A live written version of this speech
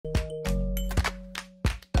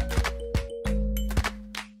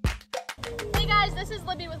this is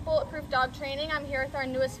Libby with Bulletproof Dog Training. I'm here with our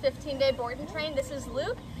newest 15-day board and train. This is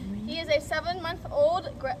Luke. He is a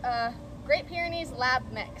 7-month-old Great Pyrenees lab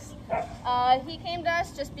mix. He came to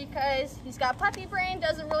us just because he's got puppy brain,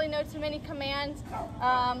 doesn't really know too many commands,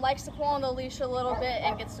 likes to pull on the leash a little bit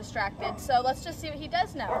and gets distracted. So let's just see what he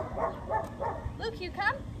does know. Luke, you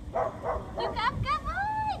come. You come. Good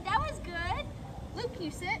boy. That was good. Luke, you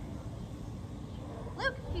sit.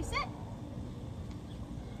 Luke, you sit.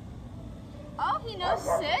 Oh, he knows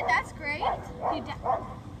sit. That's great.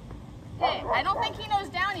 Hey, I don't think he knows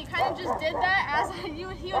down. He kind of just did that as he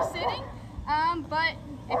was sitting. But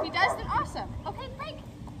if he does, then awesome. Okay, break.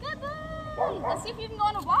 Good boy. Let's see if you can go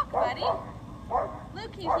on a walk, buddy.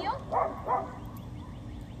 Luke, can you heel?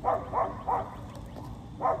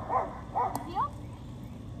 Heel?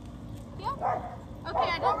 Heel?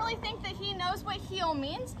 Okay, I don't really think that he knows what heel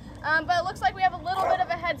means, but it looks like we have a little bit of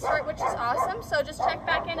a head start, which is awesome. So just check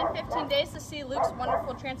back in 15 days to see Luke's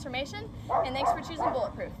wonderful transformation. And thanks for choosing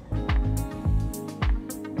Bulletproof.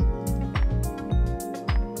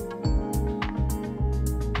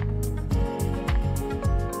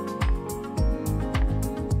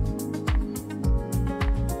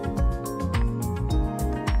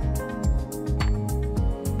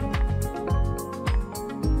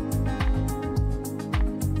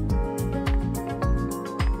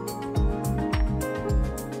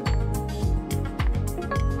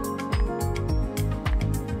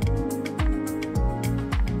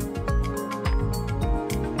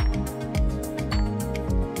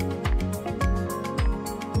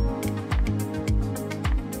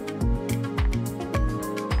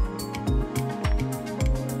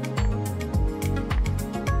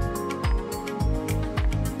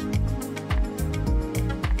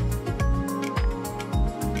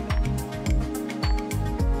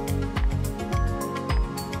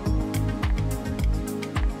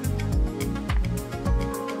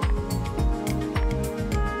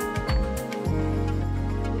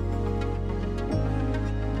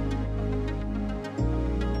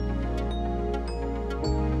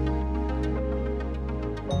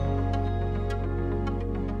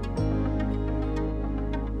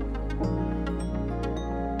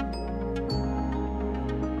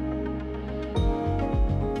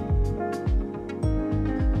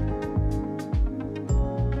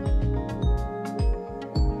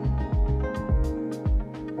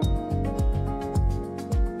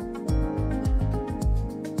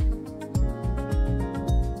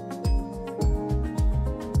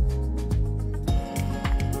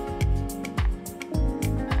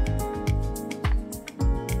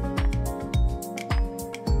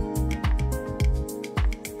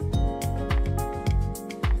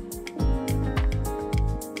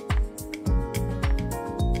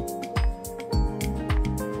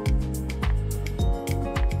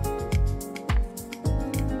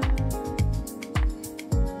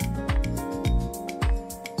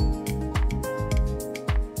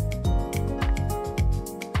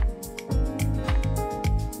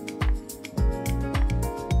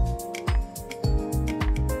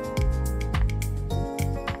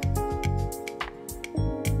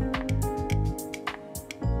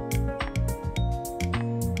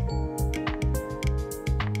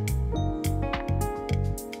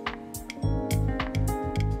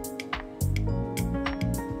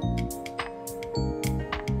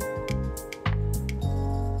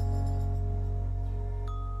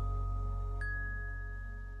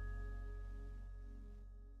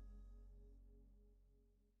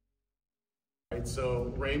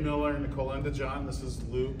 So Ray Miller, Nicole and John, this is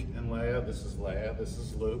Luke and Leia, this is Leia, this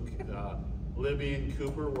is Luke. Libby and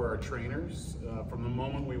Cooper were our trainers. From the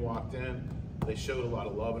moment we walked in, they showed a lot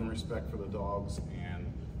of love and respect for the dogs,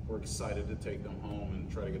 and we're excited to take them home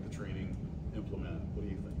and try to get the training implemented. What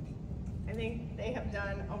do you think? I think they have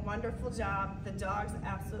done a wonderful job. The dogs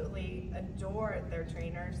absolutely adore their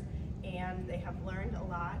trainers, and they have learned a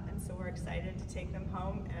lot, and so we're excited to take them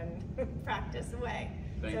home and practice away.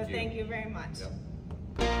 Thank you very much. Yep.